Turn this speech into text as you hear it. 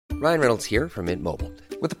Ryan Reynolds here from Mint Mobile.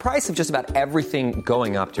 With the price of just about everything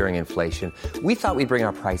going up during inflation, we thought we'd bring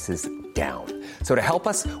our prices down. So to help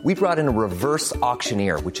us, we brought in a reverse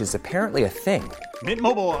auctioneer, which is apparently a thing. Mint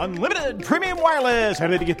Mobile Unlimited Premium Wireless. How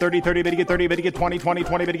to get 30, 30, bit to get 30, bit to get 20, 20,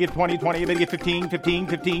 20, bit to get 20, 20, bit to get 15, 15,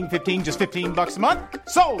 15, 15, just $15 a month?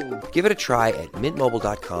 Sold! Give it a try at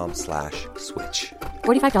mintmobile.com/switch.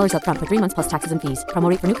 $45 up front for 3 months plus taxes and fees. Promo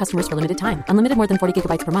rate for new customers for limited time. Unlimited more than 40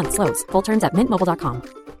 gigabytes per month. Slows full terms at mintmobile.com.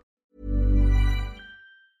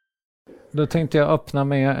 Då tänkte jag öppna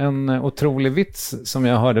med en otrolig vits som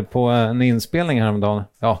jag hörde på en inspelning häromdagen.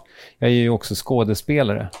 Ja, jag är ju också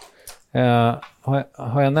skådespelare.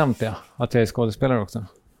 Har jag nämnt det? Att jag är skådespelare också?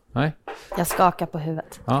 Nej? Jag skakar på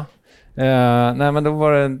huvudet. Ja. Nej, men då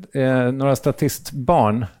var det några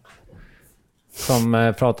statistbarn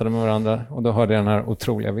som pratade med varandra. Och då hörde jag den här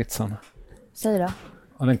otroliga vitsen. Säg då.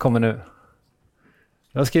 Och den kommer nu.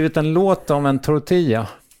 Jag har skrivit en låt om en tortilla.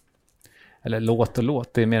 Eller låt,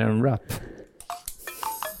 det är mer en rap.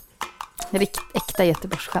 Äkta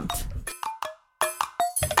Göteborgsskämt.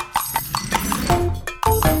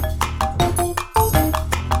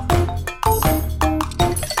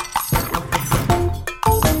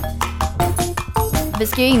 Vi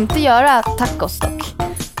ska ju inte göra tacos dock.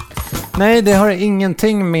 Nej, det har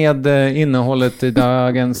ingenting med innehållet i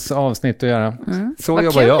dagens avsnitt att göra. Så vad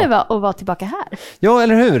jobbar kul jag. Det var att vara tillbaka här. Ja,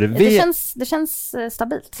 eller hur? Det känns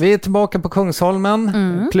stabilt. Vi är tillbaka på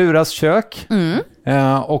Kungsholmen, Pluras kök.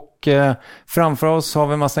 Och framför oss har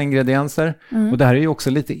vi en massa ingredienser. Och det här är ju också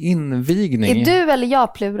lite invigning. Är du eller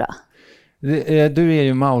jag Plura? Du är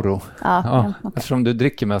ju Mauro. Ja, eftersom du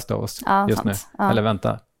dricker mest av oss just nu. Ja. Eller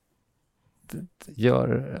vänta.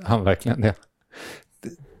 Gör han verkligen det?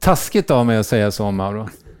 Taskigt av mig att säga så om Mauro.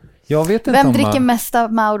 Jag vet inte. Vem dricker mest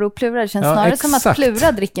av Mauro och Plura? Det känns snarare som att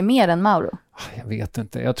Plura dricker mer än Mauro. Jag vet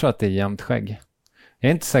inte. Jag tror att det är jämnt skägg. Jag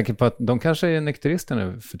är inte säker på att de kanske är nykterister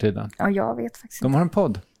nu för tiden. Ja, jag vet faktiskt De har en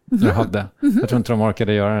podd. Jag tror inte de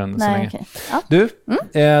orkade göra den så länge. Okay. Ja. Du,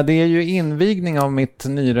 det är ju invigning av mitt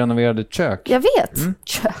nyrenoverade kök. Jag vet.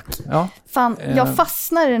 Kök. Ja. Fan, jag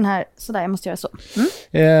fastnar i den här. Sådär, jag måste göra så.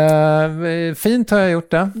 Fint har jag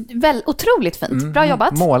gjort det. Otroligt fint. Bra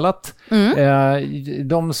jobbat. Målat.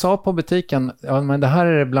 De sa på butiken, men det här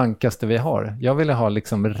är det blankaste vi har. Jag ville ha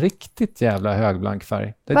liksom riktigt jävla högblank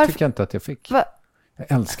färg. Det tycker jag inte att jag fick. Jag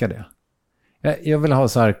älskar det.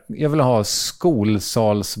 Jag vill ha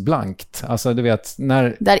skolsalsblankt. Alltså du vet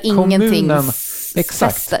när där ingenting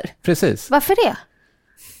exakt. Precis. Varför det?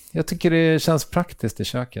 Jag tycker det känns praktiskt i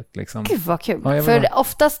köket liksom. Gud vad kul. Ja, för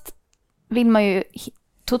oftast vill man ju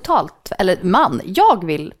jag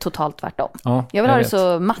vill totalt tvärtom. Ja, jag vill ha det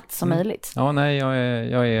så matt som möjligt. Ja, nej,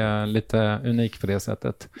 jag är lite unik på det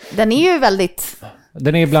sättet. Den är ju väldigt...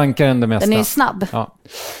 Den är blankare än det mesta. Den är ju snabb. Ja.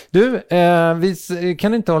 Du, vi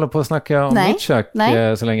kan inte hålla på och snacka om mitt kök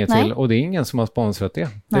så länge till. Och det är ingen som har sponsrat det.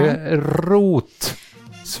 Det är Rots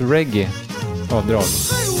reggae avdrag.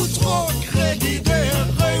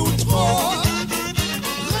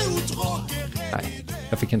 Nej,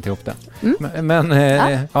 jag fick inte ihop det. Men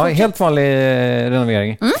helt vanlig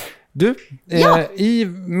renovering. Du, i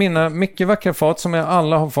mina mycket vackra fat som jag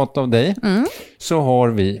alla har fått av dig så har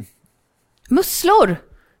vi musslor,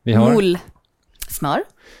 vi har mull, smör,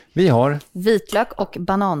 vi har vitlök och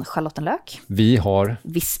bananschalottenlök, vi har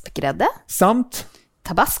vispgrädde samt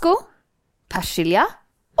tabasco, persilja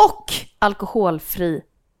och alkoholfri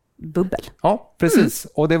bubbel. Ja, precis.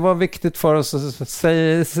 Och det var viktigt för oss att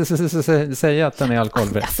säga att den är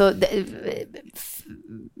alkoholfri. Alltså,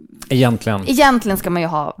 Egentligen ska man ju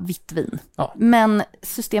ha vitt vin. Ja. Men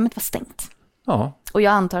systemet var stängt. Ja. Och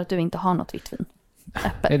jag antar att du inte har något vitt vin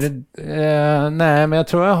öppet. Nej, men jag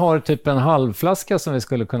tror jag har typ en halvflaska som vi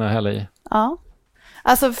skulle kunna hälla i. Ja.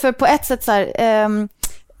 Alltså för på ett sätt så här,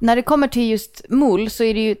 när det kommer till just mull så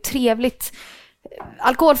är det ju trevligt.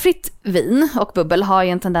 Alkoholfritt vin och bubbel har ju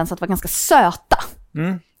en tendens att vara ganska söta.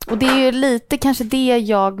 Och det är ju lite kanske det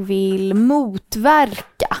jag vill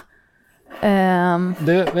motverka.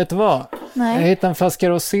 Du, vet du vad? Nej. Jag hittade en flaska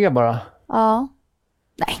rosé bara. Ja.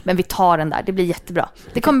 Nej, men vi tar den där. Det blir jättebra.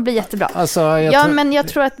 Det kommer bli jättebra. Alltså, men jag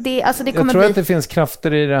tror att det kommer att det finns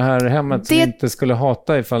krafter i det här hemmet som inte skulle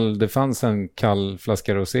hata ifall det fanns en kall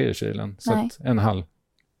flaska rosé i kylen. Så att en halv.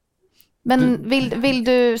 Men vill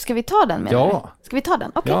du, ska vi ta den med? Ja. Ska vi ta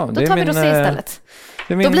den? Okej, ja, då tar vi rosé istället.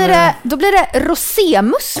 Då blir det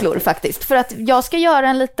rosémusslor faktiskt. För att jag ska göra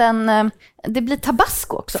en liten, det blir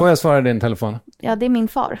tabasco också. Får jag svara din telefon? Ja, det är min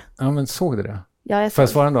far. Ja, men såg du det? Ja, får jag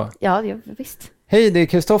svara ändå? Ja, visst. Hej, det är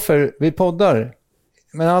Kristoffer. Vi poddar.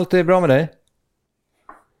 Men allt är bra med dig?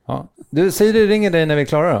 Ja. Du, Siri ringer dig när vi är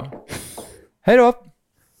klara då. Hej då!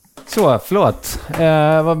 Så, förlåt.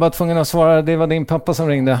 Jag var bara tvungen att svara. Det var din pappa som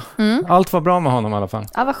ringde. Allt var bra med honom i alla fall.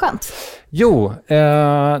 Ja, vad skönt. Jo,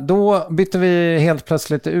 då bytte vi helt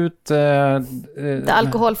plötsligt ut... det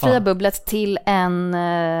alkoholfria bubblet till en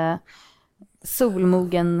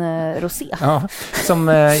solmogen rosé. Ja, som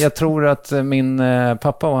jag tror att min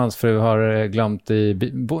pappa och hans fru har glömt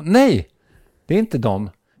i... Nej, det är inte dem.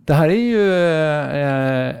 Det här är ju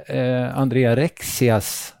Andrea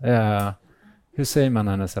Rexias... hur säger man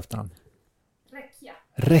hennes efternamn?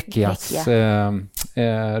 Rekias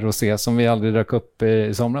rosé som vi aldrig drack upp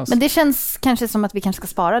i somras. Men det känns kanske som att vi kanske ska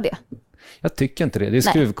spara det. Jag tycker inte det. Det är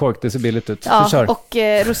skruvkork, det ser billigt ut. Ja, och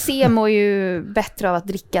rosé mår ju bättre av att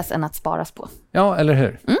drickas än att sparas på. Ja, eller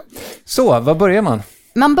hur? Så, vad börjar man?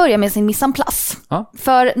 Man börjar med sin mise en place. Ja.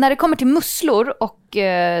 För när det kommer till musslor och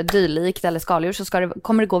dylikt eller skaldjur så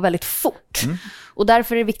kommer det gå väldigt fort. Och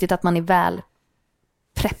därför är det viktigt att man är väl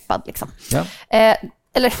preppad liksom. Ja.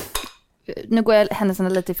 Eller nu går jag händelserna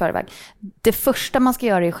lite i förväg. Det första man ska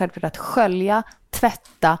göra är självklart att skölja,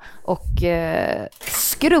 tvätta och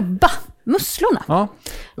skrubba musslorna. Ja.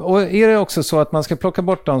 Och är det också så att man ska plocka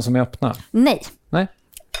bort de som är öppna? Nej. Nej.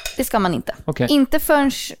 Det ska man inte. Okay. Inte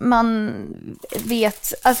förrän man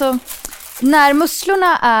vet, alltså när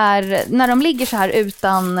musslorna när de ligger så här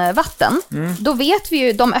utan vatten, då vet vi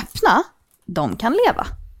ju de öppna, de kan leva.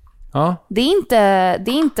 Ja. Det är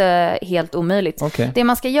inte helt omöjligt. Okay. Det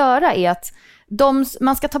man ska göra är att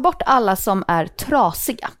man ska ta bort alla som är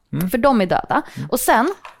trasiga, för de är döda. Och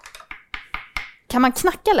sen kan man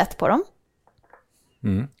knacka lätt på dem.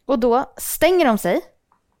 Och då stänger de sig.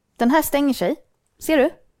 Den här stänger sig. Ser du?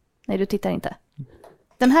 Nej, du tittar inte.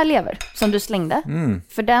 Den här lever som du slängde.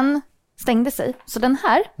 För den stängde sig. Så den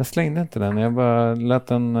här... Jag slängde inte den. Jag bara lät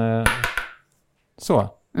den... Så.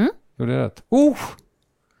 Gjorde jag rätt?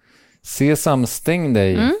 Sesam, stäng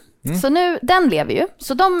dig. Så nu, den lever ju.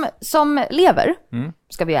 Så de som lever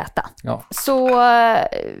ska vi äta. Ja. Så...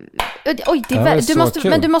 Oj,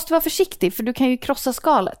 men du måste vara försiktig för du kan ju krossa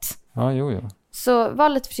skalet. Ja, jo. Så var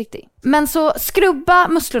lite försiktig. Men så skrubba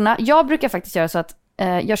musslorna. Jag brukar faktiskt göra så att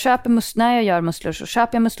jag köper när jag gör musslor så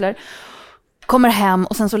köper jag musslor, kommer hem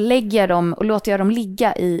och sen så lägger jag dem och låter jag dem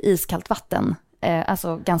ligga i iskallt vatten.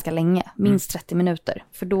 Alltså ganska länge, minst 30 minuter.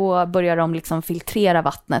 För då börjar de liksom filtrera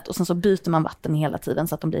vattnet och sen så byter man vatten hela tiden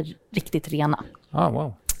så att de blir riktigt rena.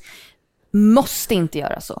 Wow. Måste inte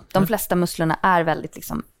göra så. De flesta musslorna är väldigt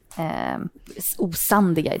liksom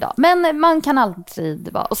osandiga idag. Men man kan alltid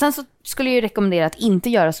vara. Och sen så skulle jag ju rekommendera att inte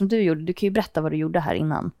göra som du gjorde. Du kan ju berätta vad du gjorde här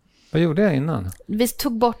innan. Vad gjorde jag innan? Vi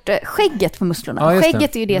tog bort skägget på musslorna. Ja,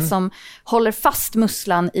 skägget är ju det som håller fast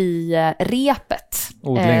musslan i repet.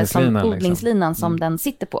 Odlingslinan som den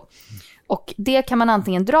sitter på. Och det kan man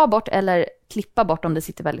antingen dra bort eller klippa bort om det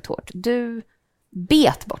sitter väldigt hårt. Du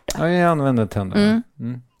bet bort det. Ja, jag använde tänder.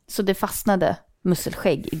 Så det fastnade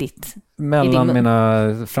musselskägg i ditt... Mellan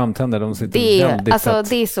mina framtänder, de sitter väldigt tätt.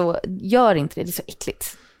 Det är så, gör inte det, det är så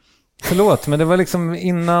äckligt. Förlåt, men det var liksom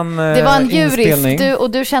innan det var en djurisk,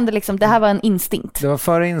 och du kände liksom, det här var en instinkt. Det var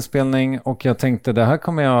före inspelning och jag tänkte, det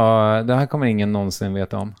här kommer ingen någonsin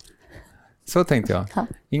veta om. Så tänkte jag. Ha.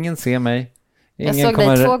 Ingen ser mig. Ingen jag såg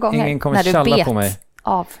dig 2 gånger ingen kommer tjalla på mig.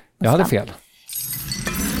 Av jag hade fel.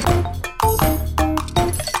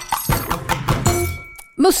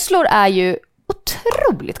 Musslor är ju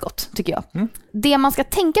otroligt gott, tycker jag. Det man ska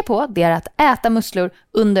tänka på, det är att äta musslor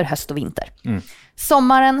under höst och vinter.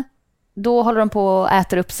 Sommaren, då håller de på och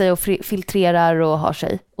äter upp sig och filtrerar och har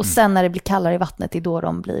sig. Och sen när det blir kallare i vattnet, det är då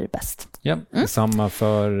de blir bäst. Ja, samma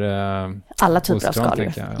för alla typer av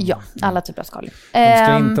skaldjur. Ja, alla typer av skaldjur. De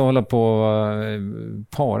ska inte hålla på och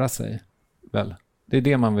para sig, väl? Det är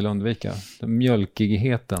det man vill undvika. Den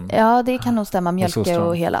mjölkigheten. Ja, det kan nog stämma. Mjölke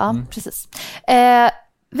och hela. Ja, precis.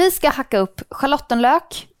 Vi ska hacka upp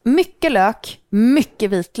schalottenlök,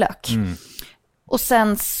 mycket vitlök. Och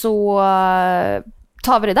sen så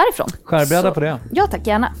tar vi det därifrån. Skärbräda på det. Ja, tack,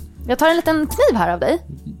 gärna. Jag tar en liten kniv här av dig.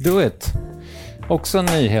 Do it. Också en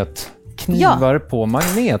nyhet. Knivar på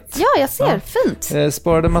magnet. Ja, jag ser. Fint.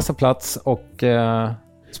 Sparade massa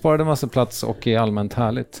plats och är allmänt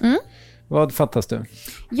härligt. Vad fattas du?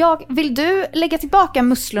 Vill du lägga tillbaka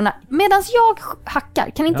musslorna medan jag hackar?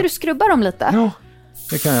 Kan inte du skrubba dem lite? Ja,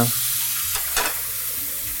 det kan jag.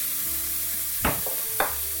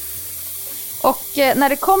 Och när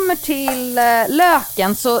det kommer till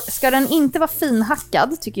löken så ska den inte vara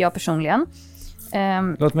finhackad, tycker jag personligen.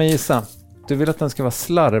 Låt mig gissa. Du vill att den ska vara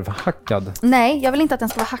slarvhackad? Nej, jag vill inte att den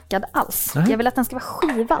ska vara hackad alls. Jag vill att den ska vara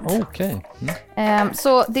skivad. Okej.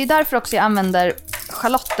 Så det är därför också jag använder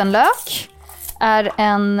schalottenlök. Är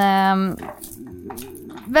en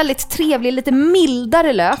väldigt trevlig, lite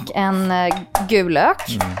mildare lök än gul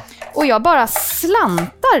lök. Och jag bara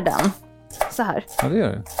slantar den så här. Ja, det gör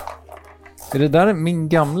det. Är det där min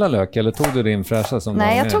gamla lök eller tog du din fräscha som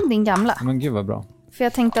Nej, jag tog din gamla. Men gud vad bra. För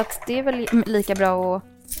jag tänkte att det är väl lika bra att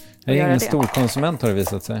jag är göra ingen det. stor konsument har det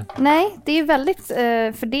visat sig. Nej, det är väldigt,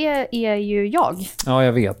 för det är ju jag. Ja,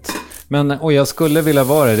 jag vet. Men, och jag skulle vilja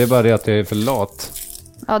vara det är bara det att jag är för lat.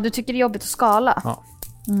 Ja, du tycker det är jobbigt att skala. Ja.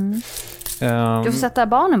 Du får sätta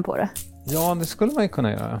barnen på det. Ja, det skulle man ju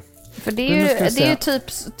kunna göra. För det är ju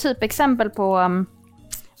typ exempel på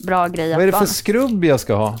bra grejer. Vad är det för skrubb jag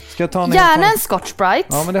ska ha? Ska jag ta gärna en Scotch Brite.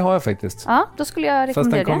 Ja, men det har jag faktiskt. Ja, då skulle jag rekommendera det.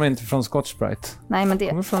 Fast den kommer inte från Scotch Brite. Nej, men det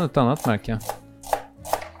kommer från ett annat märke.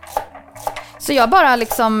 Så jag bara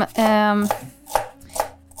liksom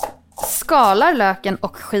skalar löken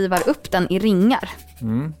och skivar upp den i ringar.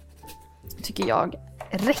 Tycker jag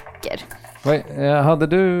räcker. Hade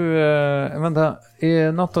du... vänta,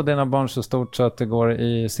 är något av dina barn så stort så att det går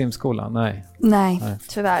i simskolan? Nej,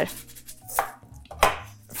 tyvärr.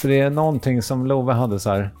 För det är någonting som Love hade så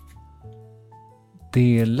här.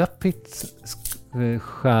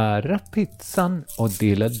 Skära pizzan och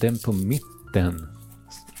dela den på mitten.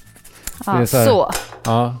 Ja, så.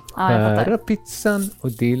 Ja, skära pizzan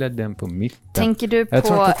och dela den på mitten. Tänker du på,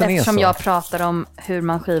 eftersom jag pratar om hur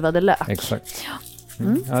man skivade lök? Exakt.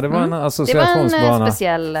 Ja, det var en associationsbana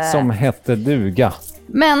speciell, som hette duga.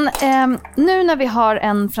 Men nu när vi har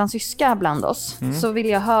en fransyska bland oss så vill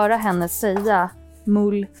jag höra henne säga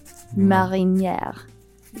moule marinière.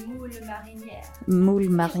 Moule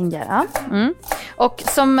marinière, ja. Och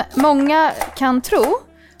som många kan tro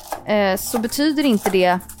så betyder inte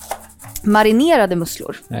det marinerade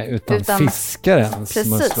musslor. Nej, utan fiskarens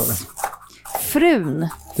musslor.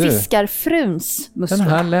 Fiskarfruns musslor. Den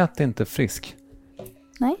här lät inte frisk.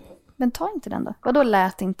 Nej, men ta inte den då. Vadå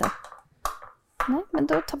lät inte? Nej, men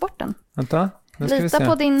då ta bort den. Vänta, nu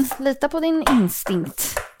ska Lita på din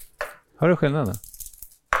instinkt. Hör du skillnaden?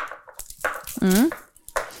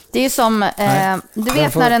 Det är ju som, du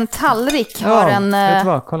vet när en tallrik har en... vet du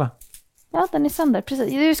vad? Kolla. Ja, den är sönder.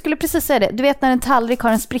 Precis. Du skulle precis säga det. Du vet när en tallrik har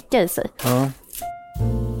en spricka i sig. Ja.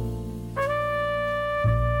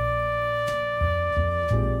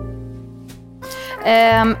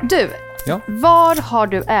 Var har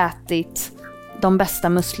du ätit de bästa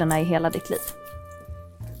musslorna i hela ditt liv?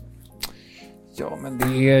 Ja, men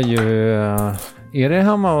det är ju... Är det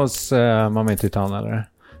hemma hos mamma i Titan eller?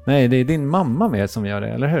 Nej, det är din mamma med som gör det,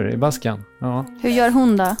 eller hur? I Baskan. Ja. Hur gör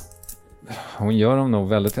hon då? Hon gör dem nog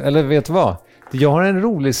väldigt... Eller vet du vad? Jag har en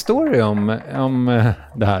rolig story om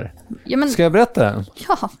det här. Ja, men... Ska jag berätta den?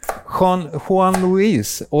 Ja. Juan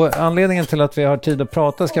Luis. Och anledningen till att vi har tid att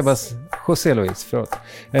prata ska jag bara... José Luis, förlåt.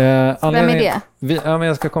 Vem är det? Ja, men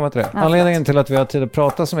jag ska komma till det. Anledningen till att vi har tid att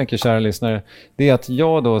prata så mycket, kära lyssnare, det är att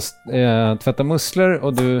jag då tvättar musslor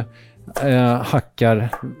och du hackar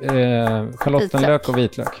schalottenlök och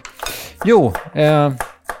vitlök. Jo,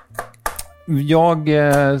 jag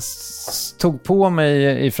tog på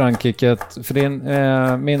mig i Frankrike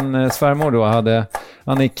för min svärmor då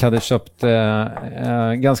Annick hade köpt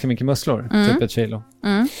ganska mycket musslor, typ 1 kilo.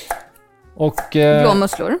 Och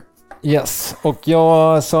blåmusslor. Yes, och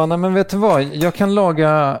jag sa, nej men vet du vad, jag kan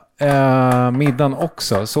laga middagen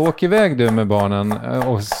också, så åk iväg du med barnen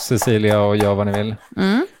och Cecilia och gör vad ni vill.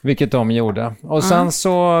 Vilket de gjorde. Och sen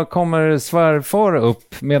så kommer svärfar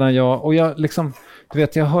upp medan jag liksom, du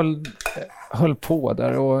vet, jag höll på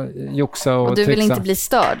där och joxa och du vill trixa. inte bli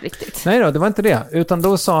störd riktigt? Nej då, det var inte det. Utan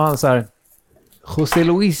då sa han så här, José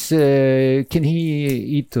Luis, can he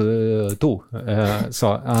eat too?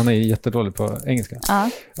 Sa han, är jättedålig på engelska.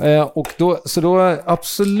 Och då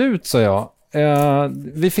absolut, sa jag.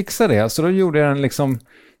 Vi fixar det. Så då gjorde jag den liksom,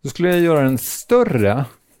 då skulle jag göra en större.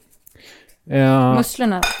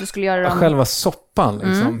 Musslorna, du skulle göra dem... Själva soppan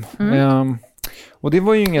liksom. Och det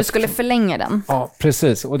var ju inget... Du skulle förlänga den. Ja,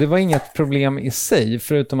 precis. Och det var inget problem i sig,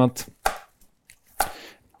 förutom att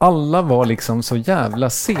alla var liksom så jävla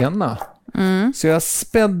sena. Så jag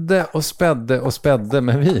spädde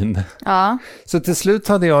med vin. Ja. Så till slut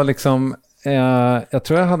hade jag liksom, jag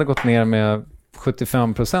tror jag hade gått ner med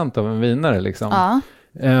 75% av en vinare liksom.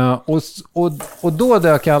 Ja. Och då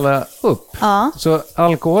dök alla upp. Ja. Så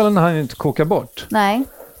alkoholen hann ju inte koka bort. Nej.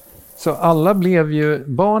 Så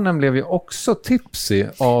barnen blev ju också tipsy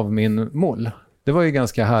av min moll. Det var ju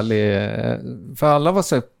ganska härligt, för alla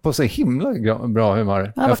var på så himla bra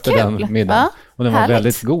humör efter den middagen. Ja, och den var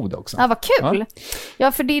väldigt god också. Ja, vad kul.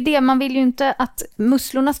 Ja, för det är det, man vill ju inte att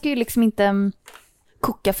musslorna ska ju liksom inte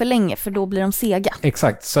koka för länge, för då blir de sega.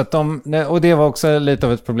 Exakt, så att och det var också lite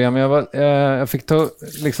av ett problem. Jag fick ta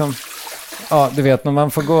liksom Ja, du vet när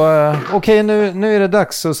man får gå... Okej, nu är det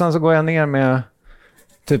dags. Och sen så går jag ner med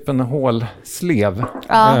typ en hålslev.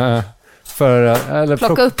 Ja. Eller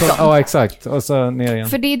plocka upp dem. Ja, exakt. Och så ner igen.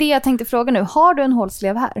 För det är det jag tänkte fråga nu. Har du en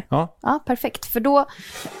hålslev här? Ja. Ja, perfekt. För då...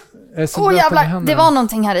 Jävlar, det var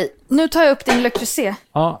någonting här i. Nu tar jag upp din Le Creuset.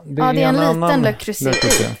 Ja, det är en liten Le Creuset i.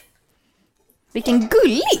 Vilken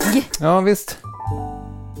gullig! Ja, visst.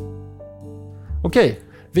 Okej,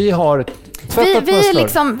 vi har tvättat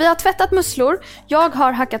musslor. Vi har tvättat musslor. Jag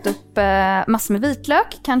har hackat upp massor med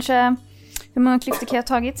vitlök. Kanske, hur många klyftor kan jag ha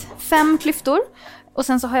tagit? 5 klyftor. Och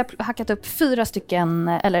sen så har jag hackat upp 4 stycken,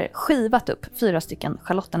 eller skivat upp 4 stycken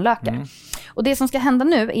schalottenlökar. Och det som ska hända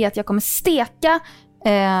nu är att jag kommer steka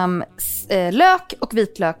lök och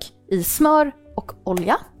vitlök i smör och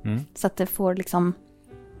olja. Så att det får liksom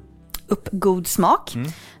upp god smak.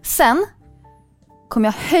 Sen kommer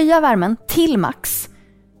jag höja värmen till max.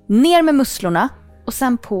 Ner med musslorna och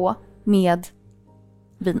sen på med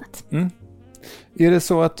vinet. Är det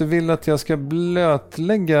så att du vill att jag ska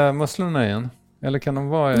blötlägga musslorna igen? Eller kan de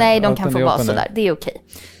vara... Nej, de kan få vara sådär. Det är okej.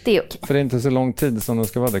 Det är okej. För det är inte så lång tid som de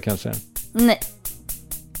ska vara där kanske. Nej.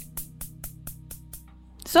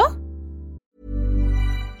 Så.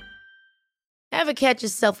 Ever catch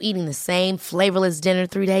yourself eating the same flavorless dinner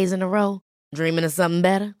 3 days in a row? Dreaming of something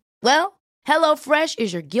better? Well, HelloFresh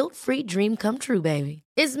is your guilt-free dream come true, baby.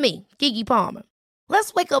 It's me, Keke Palmer.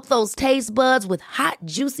 Let's wake up those taste buds with hot,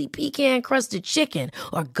 juicy pecan-crusted chicken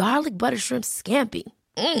or garlic butter shrimp scampi.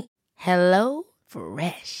 Hello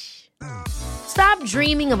Fresh. Stop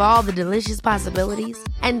dreaming of all the delicious possibilities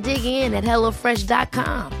and dig in at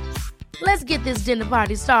HelloFresh.com. Let's get this dinner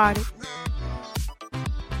party started.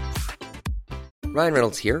 Ryan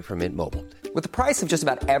Reynolds here from Mint Mobile. With the price of just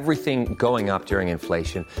about everything going up during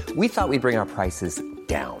inflation, we thought we'd bring our prices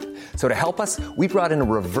down. So to help us, we brought in a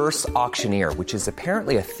reverse auctioneer, which is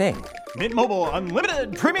apparently a thing. Mint Mobile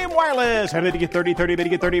Unlimited Premium Wireless. How to get 30, 30, bit to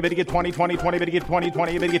get 30, bit to get 20, 20, 20, bit to get 20,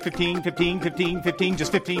 20, bit to get 15, 15, 15, 15,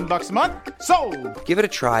 just $15 a month? Sold! Give it a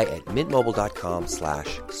try at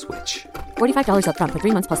mintmobile.com/switch. $45 up front for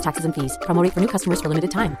 3 months plus taxes and fees. Promo rate for new customers for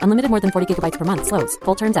limited time. Unlimited more than 40 gigabytes per month. Slows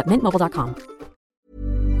full terms at mintmobile.com.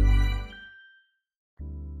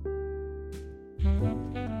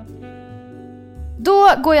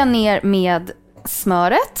 Då går jag ner med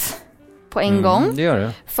smöret på en gång. Det gör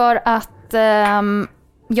du. För att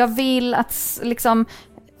jag vill att liksom...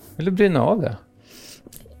 Vill du brinna av det?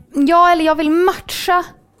 Ja, eller jag vill matcha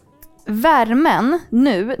värmen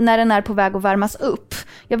nu när den är på väg att värmas upp.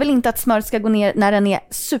 Jag vill inte att smöret ska gå ner när den är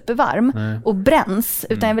supervarm och bränns.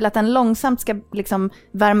 Utan jag vill att den långsamt ska liksom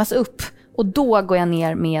värmas upp. Och då går jag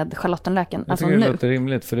ner med schalottenlöken. Jag tycker det låter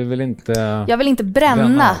rimligt för du vill inte... Jag vill inte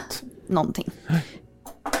bränna någonting.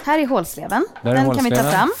 Här är hålsleven. Den kan vi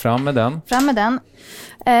ta fram. Fram med den. Fram med den.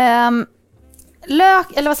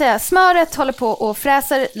 Smöret håller på och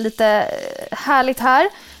fräser lite härligt här.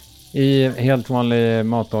 I helt vanlig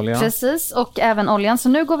matolja. Precis, och även oljan. Så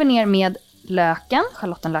nu går vi ner med löken,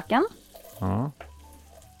 schalottenlöken. Ja.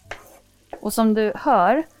 Och som du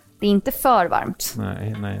hör, det är inte för varmt.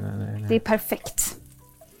 Nej. Det är perfekt.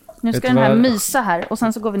 Nu ska den här mysa här och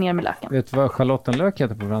sen så går vi ner med löken. Vet du vad schalottenlök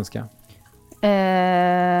heter på franska? Det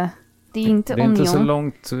är inte onion. Det är inte så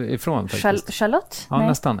långt ifrån faktiskt. Shallot? Ja, nej.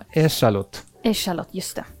 Nästan. Echalot. Echalot,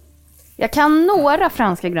 just det. Jag kan några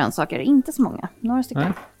franska grönsaker, inte så många. Några stycken.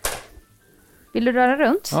 Nej. Vill du röra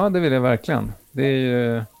runt? Ja, det vill jag verkligen. Det är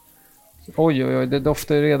ju... Oj, det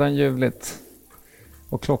doftar ju redan ljuvligt.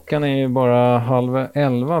 Och klockan är ju bara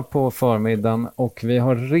 10:30 på förmiddagen och vi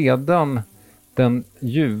har redan den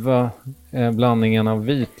ljuva blandningen av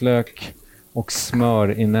vitlök och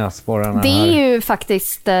smör i näsborrarna. Det är ju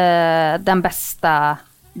faktiskt den bästa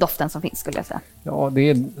doften som finns, skulle jag säga. Ja,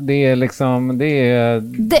 det är liksom...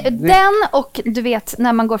 Den och du vet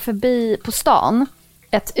när man går förbi på stan,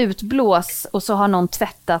 ett utblås och så har någon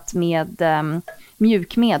tvättat med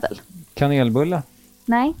mjukmedel. Kanelbulle?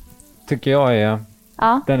 Nej. Tycker jag är...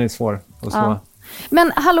 Ja. Den är svår att slå. Ja.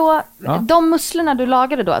 Men hallå, de musslorna du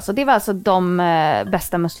lagade då, alltså, det var alltså de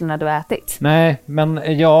bästa musslorna du har ätit? Nej, men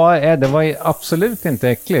det var ju absolut inte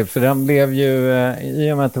äckligt. För den blev ju,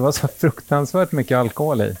 i och med att det var så fruktansvärt mycket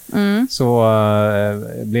alkohol i, så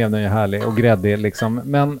blev den ju härlig och gräddig liksom.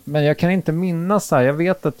 Men jag kan inte minnas här, jag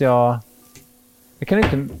vet att jag kan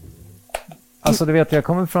inte... Alltså du vet, jag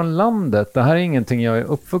kommer från landet. Det här är ingenting jag är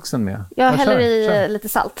uppvuxen med. Jag häller i lite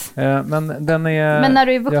salt. Men den är... Men när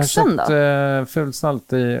du är vuxen då? Jag har köpt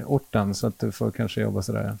fullsalt i orten så att du får kanske jobba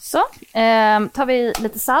sådär. Så, tar vi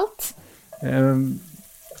lite salt.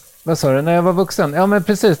 Vad sa du? När jag var vuxen? Ja men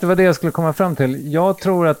precis, det var det jag skulle komma fram till. Jag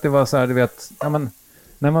tror att det var så här, du vet... Ja, men,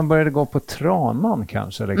 när man började gå på Tranan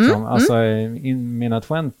kanske, liksom. Alltså i mina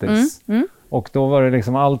 20s. Och då var det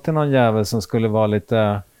liksom alltid någon jävel som skulle vara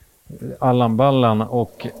lite Allan Ballan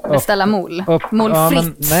och beställa mol.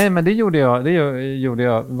 Molfritt. Men det gjorde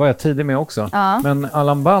jag. Var jag tidig med också. Ja. Men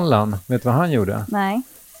Allan Ballan, vet du vad han gjorde? Nej.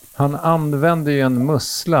 Han använde ju en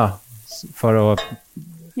mussla för att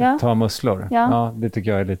ta musslor. Ja, det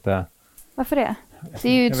tycker jag är lite... Varför det? Det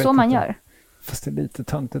är ju så man gör. Fast det är lite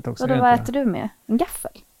töntigt också. Vad äter du med? En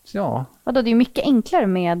gaffel? Ja. Vadå, det är ju mycket enklare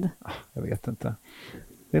med... Jag vet inte.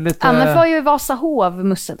 Det är lite... Annars var ju Vasahov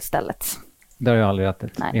musselstället. Det har jag aldrig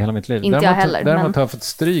ätit i hela mitt liv. Inte jag heller. Däremot har jag fått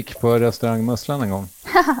stryk på restaurang Musslan en gång.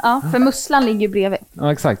 Ja, för Musslan ligger ju bredvid.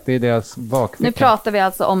 Ja, exakt. Det är deras bakficka. Nu pratar vi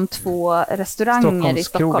alltså om 2 restauranger i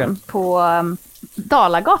Stockholm på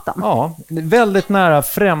Dalagatan. Ja, väldigt nära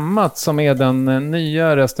Främmat som är den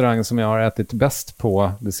nya restaurang som jag har ätit bäst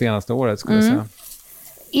på det senaste året, skulle jag säga.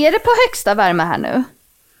 Är det på högsta värme här nu?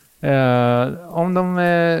 Om de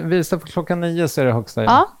visar på klockan 9 så är det högsta.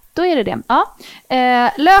 Ja, då är det. Ja.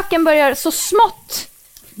 Löken börjar så smått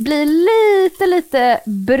bli lite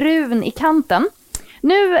brun i kanten.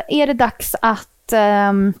 Nu är det dags att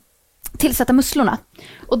tillsätta musslorna.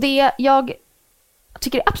 Och det jag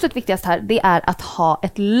tycker är absolut viktigast här, det är att ha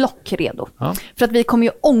ett lock redo. Ja. För att vi kommer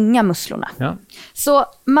ju ånga musslorna. Ja. Så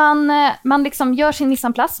man liksom gör sin mise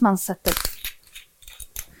en place, man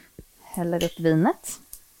häller upp vinet.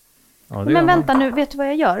 Ja, men vänta nu, vet du vad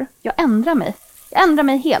jag gör? Jag ändrar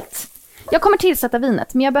mig helt. Jag kommer tillsätta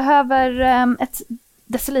vinet, men jag behöver ett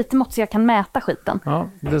decilitermått så jag kan mäta skiten. Ja,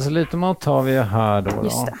 decilitermått har vi här då.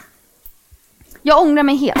 Just det. Jag ångrar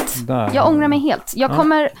mig helt. Jag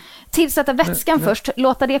kommer tillsätta vätskan först,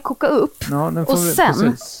 låta det koka upp. Ja, och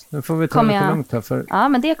sen nu får vi ta lite lugnt här. För ja,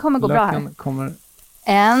 men det kommer gå bra här.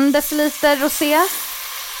 1 deciliter rosé.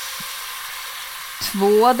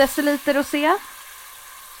 2 deciliter rosé.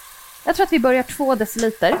 Jag tror att vi börjar 2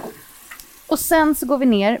 deciliter. Och sen så går vi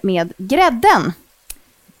ner med grädden.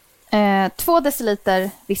 2 deciliter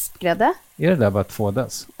vispgrädde. Är det där bara 2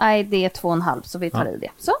 dess? Nej, det är 2,5 så vi tar i det.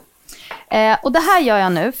 Så. Och det här gör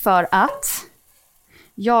jag nu för att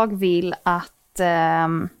jag vill att...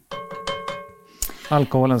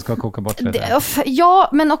 alkoholen ska koka bort det. Ja,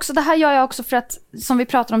 men också det här gör jag också för att, som vi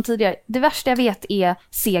pratade om tidigare, det värsta jag vet är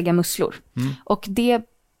sega musslor. Och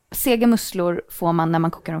sega musslor får man när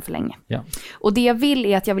man kokar dem för länge. Ja. Och det jag vill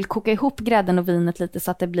är att jag vill koka ihop grädden och vinet lite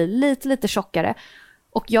så att det blir lite tjockare.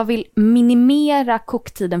 Och jag vill minimera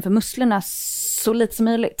koktiden för musslorna så lite som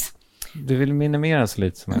möjligt. Du vill minimera så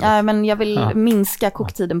lite som möjligt? Ja, men jag vill minska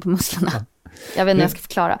koktiden på musslorna. Jag vet inte hur jag ska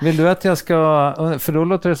förklara. Vill du att jag ska, för då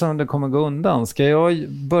låter det som det kommer gå undan. Ska jag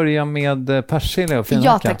börja med persilja och finhacka?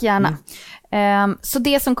 Ja, tack, gärna. Så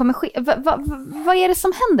det som kommer ske, vad är det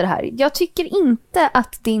som händer här? Jag tycker inte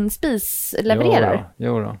att din spis levererar.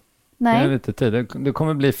 Jo då. Nej. Det är lite tid. Det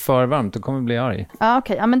kommer bli för varmt, du kommer bli arg. Ja,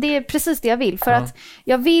 okej. Ja, men det är precis det jag vill. För att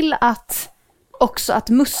jag vill att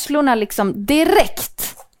musslorna liksom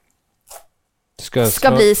direkt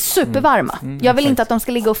ska bli supervarma. Jag vill inte att de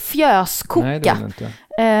ska ligga och fjöskoka. Nej, det vill inte.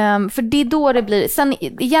 För det är då det blir... Sen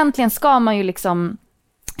egentligen ska man ju liksom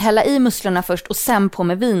hälla i musslorna först och sen på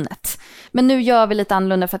med vinet. Men nu gör vi lite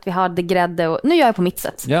annorlunda för att vi hade grädde och nu gör jag på mitt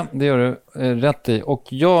sätt. Ja, det gör du rätt i. Och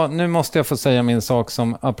nu måste jag få säga min sak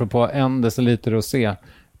som apropå 1 deciliter rosé,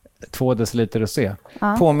 2 deciliter rosé.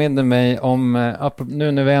 Påminner mig om,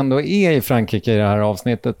 nu när vi ändå är i Frankrike i det här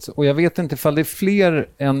avsnittet, och jag vet inte ifall det är fler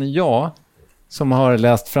än jag som har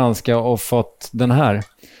läst franska och fått den här.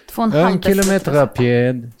 1 kilometer à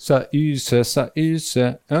pied, ça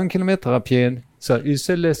use, 1 kilometer à pied. Så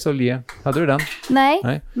use les solier. Hade du den?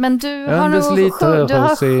 Nej. Men du har nog sjungit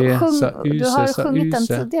den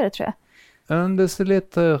tidigare, tror jag. 1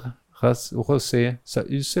 deciliter rosé, så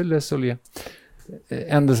use les solier.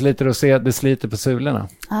 1 deciliter rosé, deciliter på sulorna.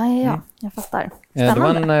 Ja, jag fattar.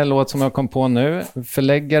 Spännande. Det var en låt som jag kom på nu.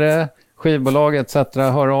 Förläggare, skivbolag etc.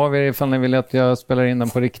 Hör av er ifall ni vill att jag spelar in den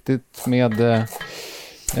på riktigt med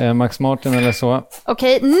Max Martin eller så.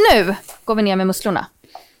 Okej, nu går vi ner med musslorna.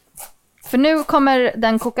 För nu kommer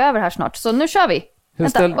den koka över här snart. Så nu kör vi.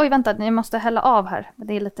 Vänta, ni måste hälla av här.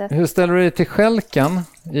 Det är lite... Hur ställer du dig till skälken?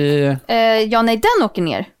 Ja, nej, den åker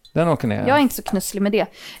ner. Den åker ner, ja. Jag är inte så knusslig med det.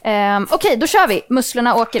 Okej, då kör vi.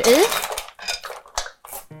 Musslorna åker i.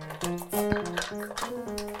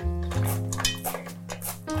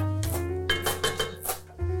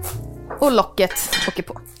 Och locket åker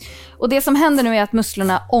på. Och det som händer nu är att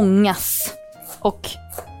musslorna ångas och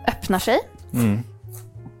öppnar sig.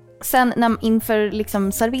 Sen inför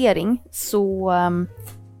liksom servering så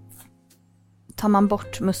tar man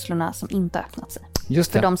bort musslorna som inte öppnat sig.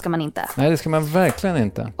 Just det. För de ska man inte äta. Nej, det ska man verkligen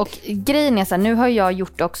inte. Och grejen är så här, nu har jag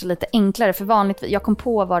gjort det också lite enklare. För vanligt, jag kom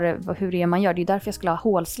på hur det är man gör. Det är därför jag skulle ha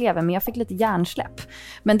hålslever, men jag fick lite hjärnsläpp.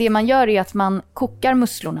 Men det man gör är att man kokar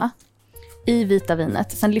musslorna i vita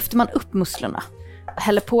vinet. Sen lyfter man upp musslorna,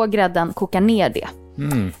 häller på grädden, kokar ner det.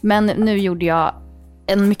 Men nu gjorde jag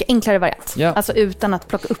en mycket enklare variant. Ja. Alltså utan att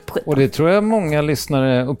plocka upp skit. Och det tror jag många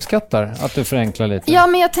lyssnare uppskattar, att du förenklar lite. Ja,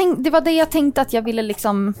 men det var det jag tänkte, att jag ville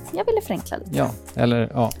förenkla lite. Ja,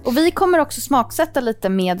 ja. Och vi kommer också smaksätta lite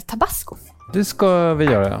med tabasco. Det ska vi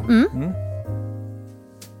göra, ja.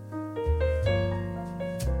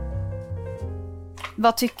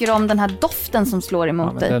 Vad tycker du om den här doften som slår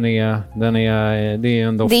emot dig? Det är ju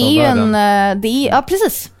en doft av världen. Ja,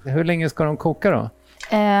 precis. Hur länge ska de koka då?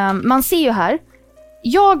 Man ser ju här.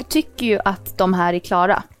 Jag tycker ju att de här är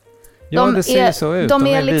klara. Ja, det ser så ut. De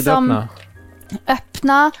är liksom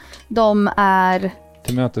öppna. De är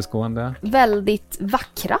tillmötesgående. Väldigt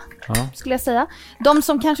vackra, skulle jag säga. De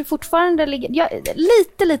som kanske fortfarande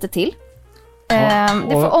ligger lite till.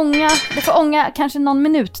 Det får ånga kanske någon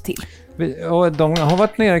minut till. Och de har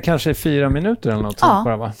varit nere kanske i 4 minuter eller något sånt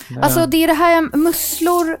bara, va? Alltså det är det här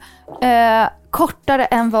musslor kortare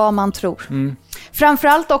än vad man tror.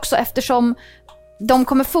 Framförallt också eftersom de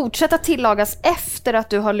kommer fortsätta tillagas efter att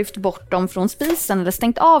du har lyft bort dem från spisen eller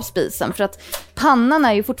stängt av spisen, för att pannan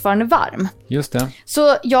är ju fortfarande varm. Just det.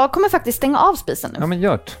 Så jag kommer faktiskt stänga av spisen nu. Ja, men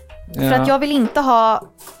gjort. För att jag vill inte ha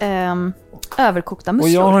överkokta musslor.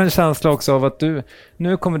 Och jag har en känsla också av att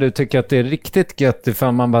nu kommer du tycka att det är riktigt gött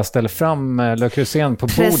ifall man bara ställer fram Le Creuset på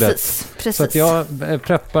bordet. Precis. Så att jag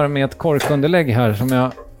preppar med ett korkunderlägg här som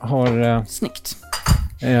jag har snyggt.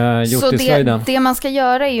 Gjort så i slöjden. Det man ska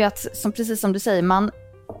göra är ju att, precis som du säger,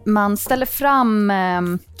 man ställer fram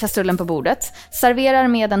kastrullen på bordet, serverar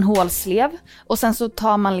med en hålslev och sen så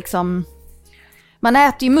tar man man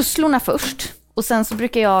äter ju musslorna först. Och sen så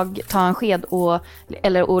brukar jag ta en sked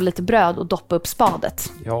och lite bröd och doppa upp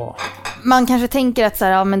spadet. Ja. Man kanske tänker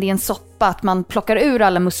att men det är en soppa, att man plockar ur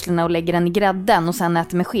alla musslorna och lägger den i grädden och sen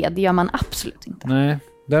äter med sked. Det gör man absolut inte. Nej,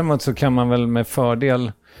 däremot så kan man väl med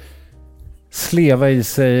fördel sleva i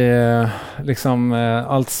sig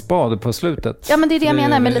allt spad på slutet. Ja, men det är det jag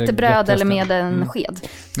menar med lite bröd eller med en sked.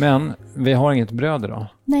 Men vi har inget bröd idag.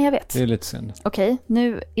 Nej, jag vet. Det är lite synd. Okej,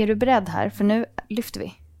 nu är du beredd här, för nu lyfter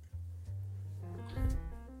vi.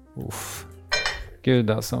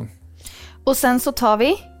 Gud alltså. Och sen så tar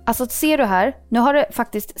vi, alltså ser du här, nu har det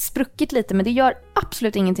faktiskt spruckit lite, men det gör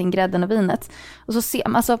absolut ingenting, grädden och vinet. Och så ser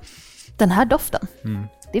man, alltså den här doften,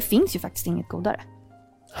 det finns ju faktiskt inget godare.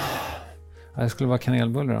 Det skulle vara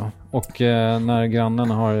kanelbullar då. Och när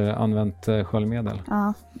grannen har använt sköljmedel.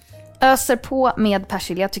 Ja. Öser på med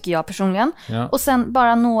persilja tycker jag personligen. Ja. Och sen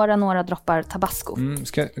bara några droppar tabasco.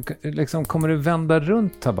 Kommer du vända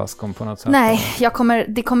runt tabascon på något sätt? Nej,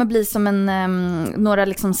 det kommer bli som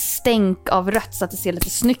några stänk av rött så att det ser lite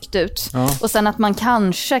snyggt ut. Ja. Och sen att man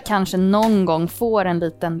kanske någon gång får en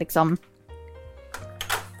liten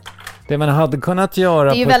Det man hade kunnat göra...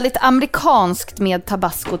 Det är ju väldigt amerikanskt med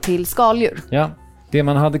tabasco till skaldjur. Ja. Det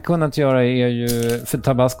man hade kunnat göra är ju... För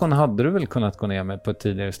tabascon hade du väl kunnat gå ner med på ett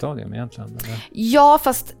tidigare stadium egentligen? Eller? Ja,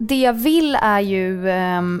 fast det jag vill är ju...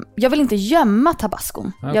 jag vill inte gömma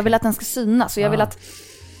tabascon. Okay. Jag vill att den ska synas. Så jag vill att...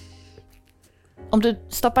 Om du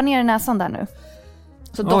stoppar ner i näsan där nu,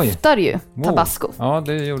 så doftar ju tabasco. Ja,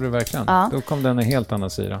 det gjorde du verkligen. Ja. Då kom den en helt annan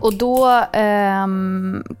syra. Och då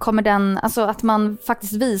kommer den... Alltså att man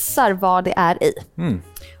faktiskt visar vad det är i.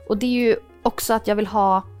 Och det är ju också att jag vill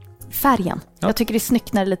ha... färgen. Ja. Jag tycker det är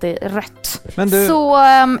snyggt när det är lite rött. Så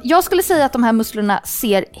jag skulle säga att de här musslorna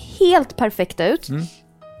ser helt perfekta ut.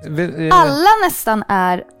 Alla nästan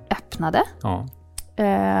är öppnade. Ja.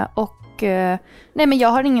 Nej, men jag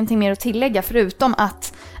har ingenting mer att tillägga förutom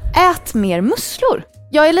att ät mer musslor.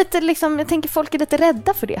 Jag är lite jag tänker folk är lite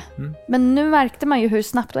rädda för det. Men nu märkte man ju hur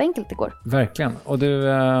snabbt och enkelt det går. Verkligen. Och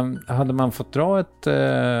du, hade man fått dra ett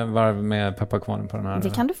varv med pepparkvarnen på den här? Det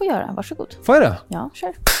kan du få göra, varsågod. Får jag det? Ja,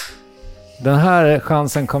 kör. Den här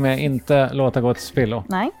chansen kommer jag inte låta gå till spillo.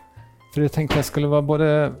 Nej. För jag tänkte att det skulle vara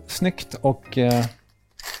både snyggt och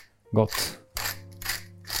gott.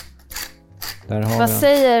 Vad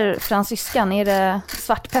säger fransyskan? Är det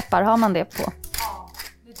svartpeppar? Har man det på? Ja,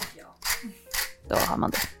 det tycker jag. Då har man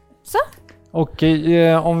det. Så. Och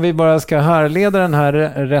om vi bara ska härleda den här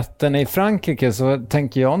rätten i Frankrike så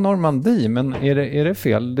tänker jag Normandie, men är det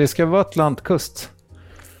fel? Det ska vara Atlantkust.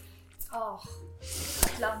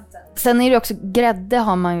 Sen är det också, grädde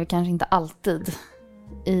har man ju kanske inte alltid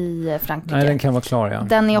i Frankrike. Nej, den kan vara klar, ja.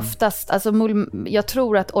 Den är oftast, alltså jag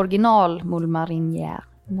tror att original moule marinière,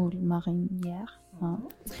 ja,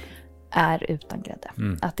 är utan grädde.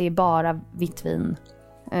 Att det är bara vitt vin,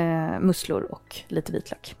 musslor och lite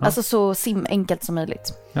vitlök. Ja. Alltså så enkelt som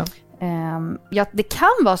möjligt. Ja. Ja, det kan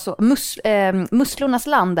vara så. Musslornas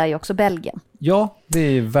land är ju också Belgien. Ja, det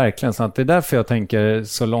är verkligen sant. Det är därför jag tänker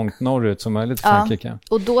så långt norrut som möjligt Frankrike. Ja,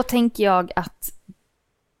 och då tänker jag att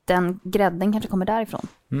den grädden kanske kommer därifrån.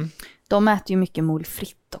 De äter ju mycket moule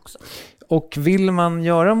frites också. Och vill man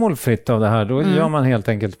göra moule frites av det här, då gör man helt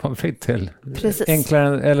enkelt pommes frites till. Precis.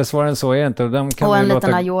 Enklare eller svårare än så är det inte. Och en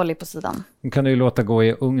liten aioli på sidan. De kan du ju låta gå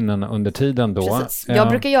i ugnen under tiden då. Precis. Jag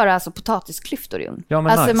brukar göra alltså potatisklyftor i ugn. Ja,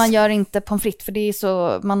 men alltså nice. Man gör inte pommes frites, för det är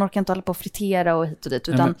så, man orkar inte hålla på och fritera och hit och dit.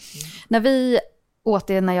 Utan när vi åt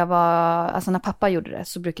det när pappa gjorde det,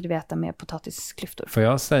 så brukade vi äta med potatisklyftor.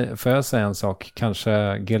 Får jag säga en sak?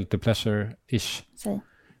 Kanske guilty pleasure-ish. Säg.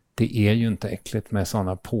 Det är ju inte äckligt med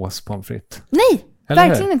sådana pommes frites. Nej, eller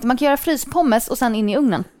verkligen hur? inte. Man kan göra fryspommes och sen in i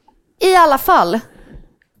ugnen. I alla fall.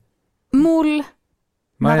 Moule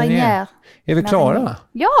marinière. Är vi klara?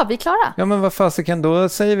 Ja, vi är klara. Ja, men vad fasiken, då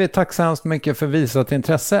säger vi tack så hemskt mycket för visat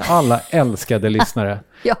intresse, alla älskade lyssnare.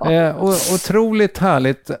 Ja. Och otroligt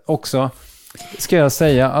härligt också, ska jag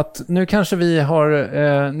säga, att nu kanske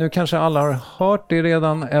nu kanske alla har hört det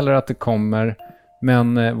redan, eller att det kommer.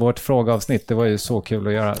 Men vårt frågeavsnitt, det var ju så kul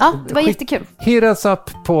att göra. Ja, det var jättekul. Hit us up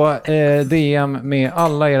på DM med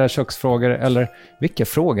alla era köksfrågor, eller vilka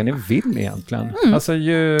frågor ni vill egentligen. Alltså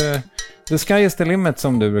the sky is the limit,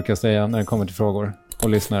 som du brukar säga när det kommer till frågor och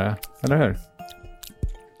lyssnare. Eller hur?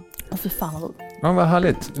 Åh, fy fan vad god. Ja, vad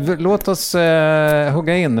härligt. Låt oss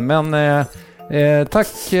hugga in, men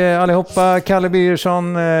tack allihopa. Kalle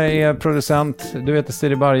Birgersson är producent. Du heter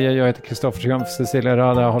Siri Barje, jag heter Kristoffer Triumf. Cecilia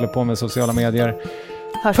Rada håller på med sociala medier.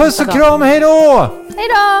 Puss och kram, hej då! Hej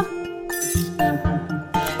då!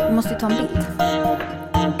 Vi måste ju ta en bild.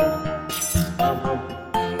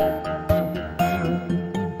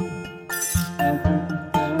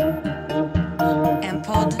 En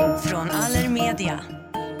podd från Allermedia.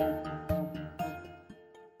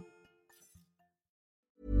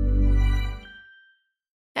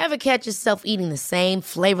 Ever catch yourself eating the same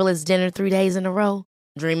flavorless dinner 3 days in a row?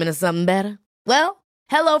 Dreaming of something better? Well,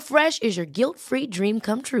 HelloFresh is your guilt-free dream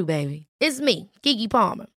come true, baby. It's me, Keke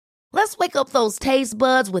Palmer. Let's wake up those taste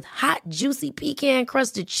buds with hot, juicy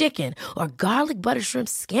pecan-crusted chicken or garlic butter shrimp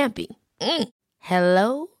scampi.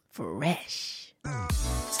 Hello Fresh.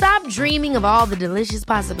 Stop dreaming of all the delicious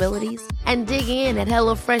possibilities and dig in at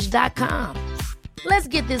HelloFresh.com. Let's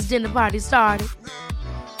get this dinner party started.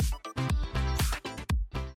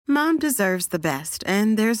 Mom deserves the best,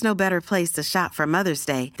 and there's no better place to shop for Mother's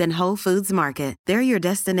Day than Whole Foods Market. They're your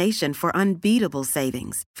destination for unbeatable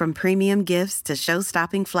savings, from premium gifts to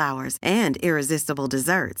show-stopping flowers and irresistible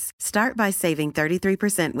desserts. Start by saving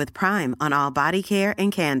 33% with Prime on all body care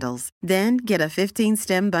and candles. Then get a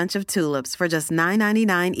 15-stem bunch of tulips for just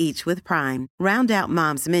 $9.99 each with Prime. Round out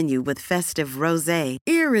Mom's menu with festive rosé,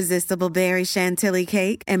 irresistible berry chantilly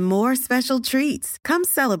cake, and more special treats. Come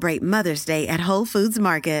celebrate Mother's Day at Whole Foods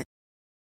Market.